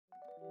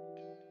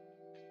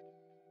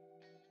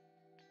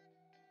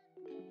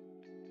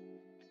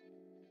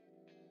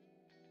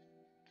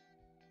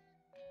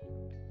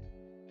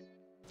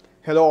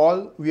Hello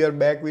all, we are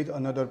back with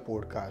another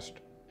podcast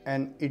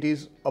and it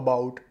is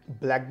about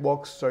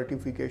BLACKbox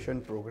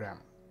certification program.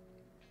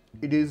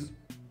 This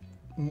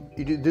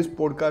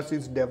podcast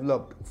is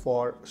developed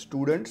for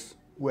students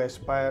who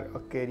aspire a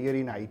career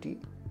in IT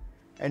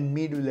and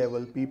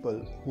mid-level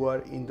people who are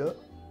in the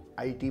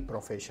IT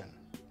profession.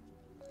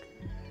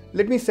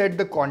 Let me set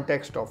the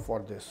context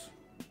for this.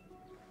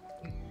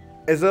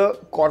 As a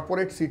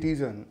corporate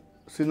citizen,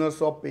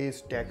 Sinnersoft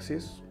pays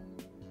taxes.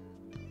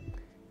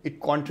 It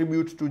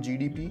contributes to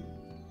GDP.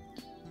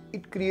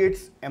 It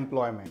creates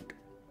employment.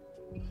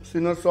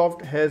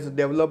 Sinnersoft has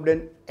developed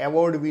an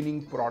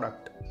award-winning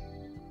product.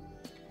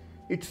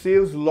 It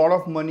saves a lot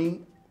of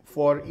money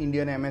for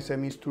Indian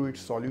MSMEs through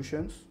its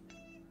solutions,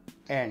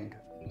 and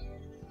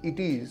it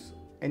is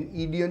an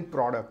Indian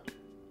product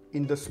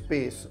in the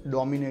space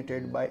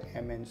dominated by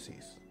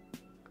MNCs.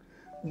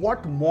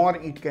 What more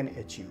it can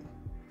achieve?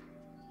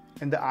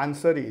 And the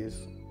answer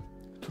is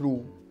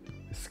through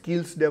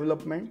skills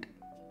development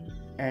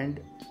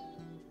and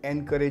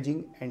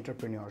encouraging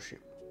entrepreneurship.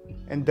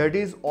 And that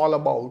is all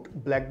about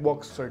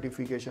BLACKbox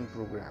certification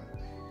program.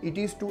 It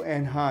is to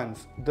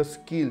enhance the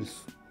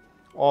skills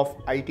of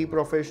IT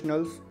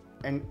professionals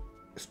and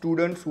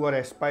students who are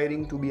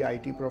aspiring to be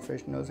IT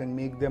professionals and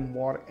make them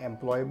more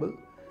employable,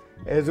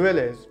 as well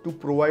as to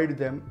provide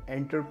them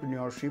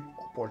entrepreneurship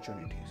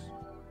opportunities.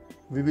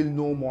 We will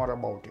know more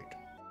about it.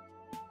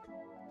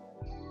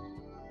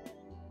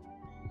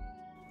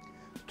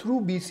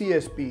 Through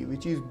BCSP,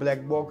 which is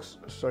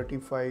BLACKbox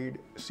Certified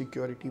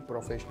Security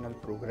Professional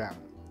Program,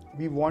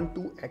 we want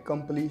to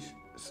accomplish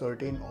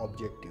certain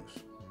objectives,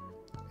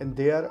 and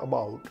they are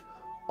about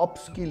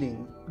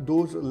upskilling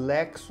those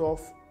lakhs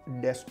of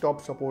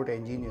desktop support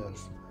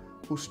engineers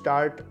who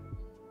start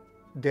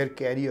their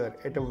career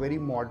at a very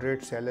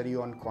moderate salary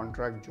on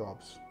contract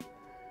jobs,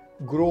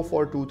 grow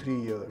for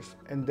 2-3 years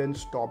and then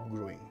stop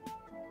growing.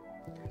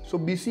 So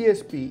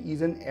BCSP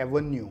is an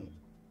avenue.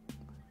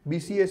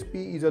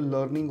 BCSP is a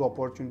learning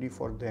opportunity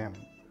for them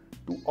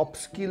to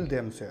upskill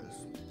themselves.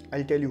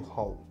 I'll tell you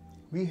how.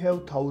 We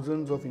have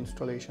thousands of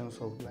installations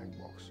of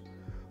BLACKbox.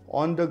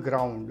 On the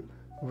ground,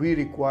 we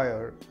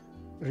require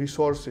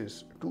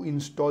resources to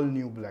install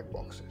new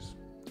BLACKboxes.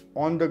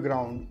 On the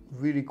ground,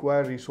 we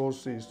require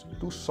resources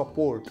to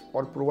support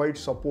or provide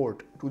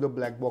support to the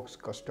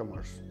BLACKbox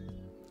customers.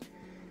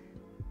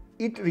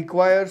 It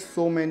requires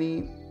so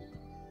many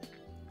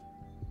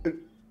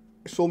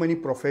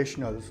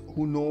professionals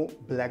who know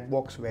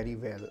BLACKbox very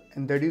well,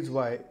 and that is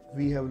why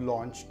we have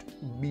launched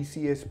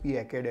BCSP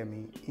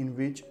Academy, in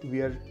which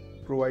we are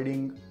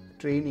providing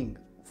training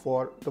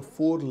for the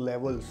 4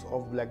 levels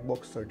of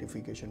BLACKbox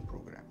certification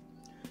program.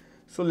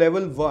 So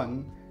level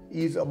 1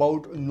 is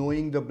about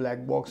knowing the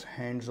BLACKbox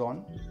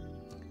hands-on.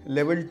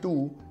 Level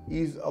 2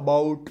 is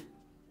about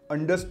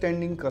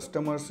understanding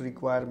customers'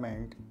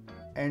 requirement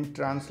and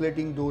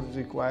translating those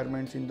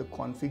requirements in the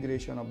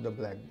configuration of the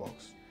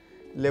BLACKbox.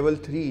 Level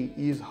 3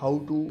 is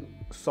how to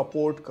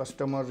support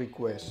customer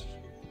requests,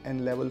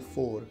 and level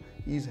 4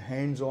 is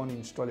hands-on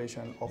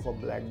installation of a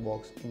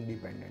BLACKbox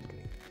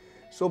independently.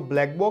 So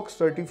BLACKbox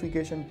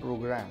certification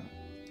program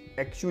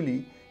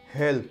actually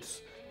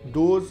helps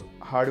those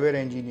hardware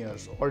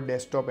engineers or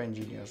desktop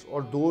engineers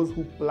or those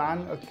who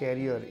plan a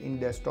career in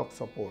desktop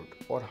support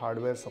or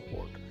hardware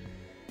support.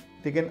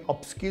 They can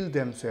upskill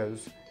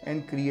themselves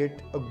and create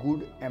a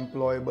good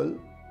employable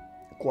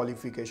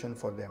qualification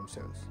for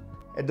themselves.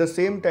 At the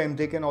same time,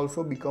 they can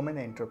also become an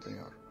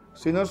entrepreneur.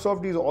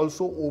 Sinnersoft is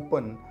also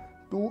open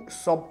to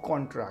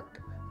subcontract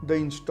the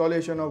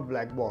installation of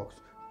BLACKbox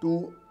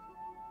to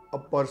a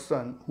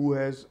person who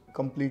has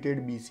completed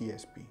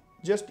BCSP.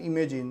 Just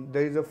imagine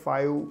there is a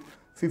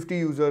 50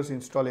 users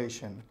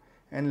installation,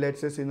 and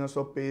let's say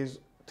Sinnersoft pays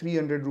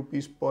 300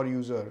 rupees per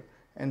user,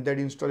 and that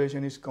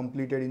installation is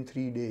completed in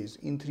 3 days.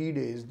 In 3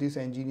 days, this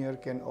engineer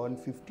can earn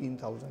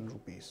 15,000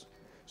 rupees.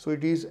 So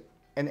it is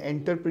an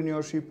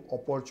entrepreneurship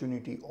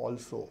opportunity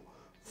also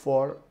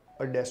for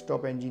a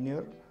desktop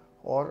engineer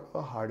or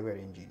a hardware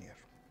engineer.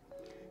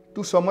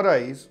 To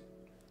summarize,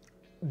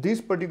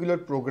 this particular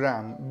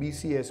program,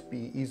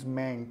 BCSP, is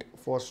meant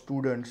for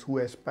students who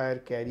aspire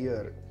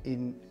career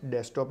in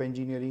desktop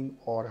engineering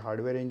or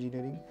hardware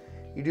engineering.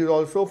 It is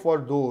also for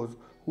those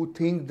who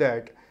think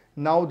that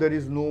now there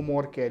is no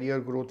more career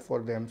growth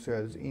for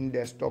themselves in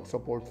desktop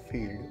support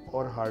field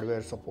or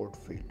hardware support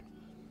field.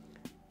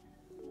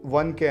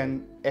 One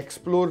can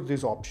explore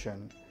this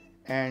option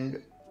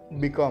and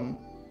become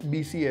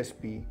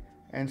BCSP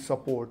and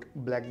support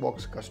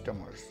BLACKbox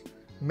customers.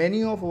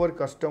 Many of our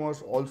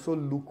customers also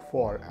look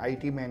for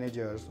IT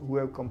managers who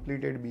have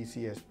completed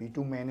BCSP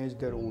to manage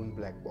their own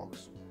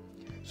BLACKbox.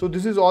 So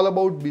this is all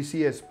about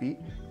BCSP.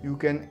 You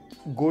can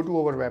go to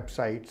our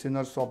website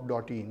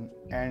sinnersoft.in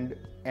and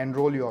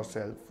enroll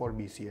yourself for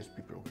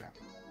BCSP program.